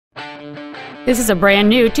This is a brand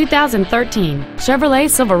new 2013 Chevrolet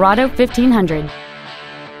Silverado 1500.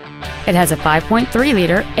 It has a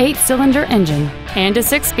 5.3-liter 8-cylinder engine and a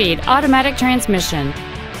 6-speed automatic transmission.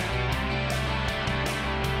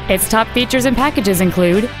 Its top features and packages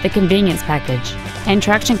include the convenience package and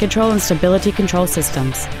traction control and stability control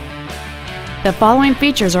systems. The following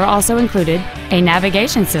features are also included: a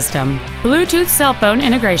navigation system, Bluetooth cell phone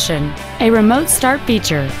integration, a remote start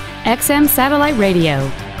feature, XM satellite radio,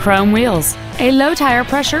 chrome wheels, a low tire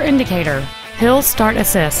pressure indicator, hill start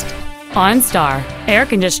assist, OnStar, air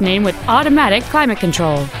conditioning with automatic climate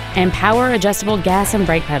control, and power adjustable gas and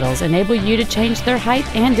brake pedals enable you to change their height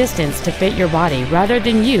and distance to fit your body rather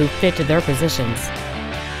than you fit to their positions.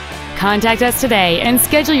 Contact us today and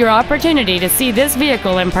schedule your opportunity to see this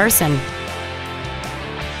vehicle in person.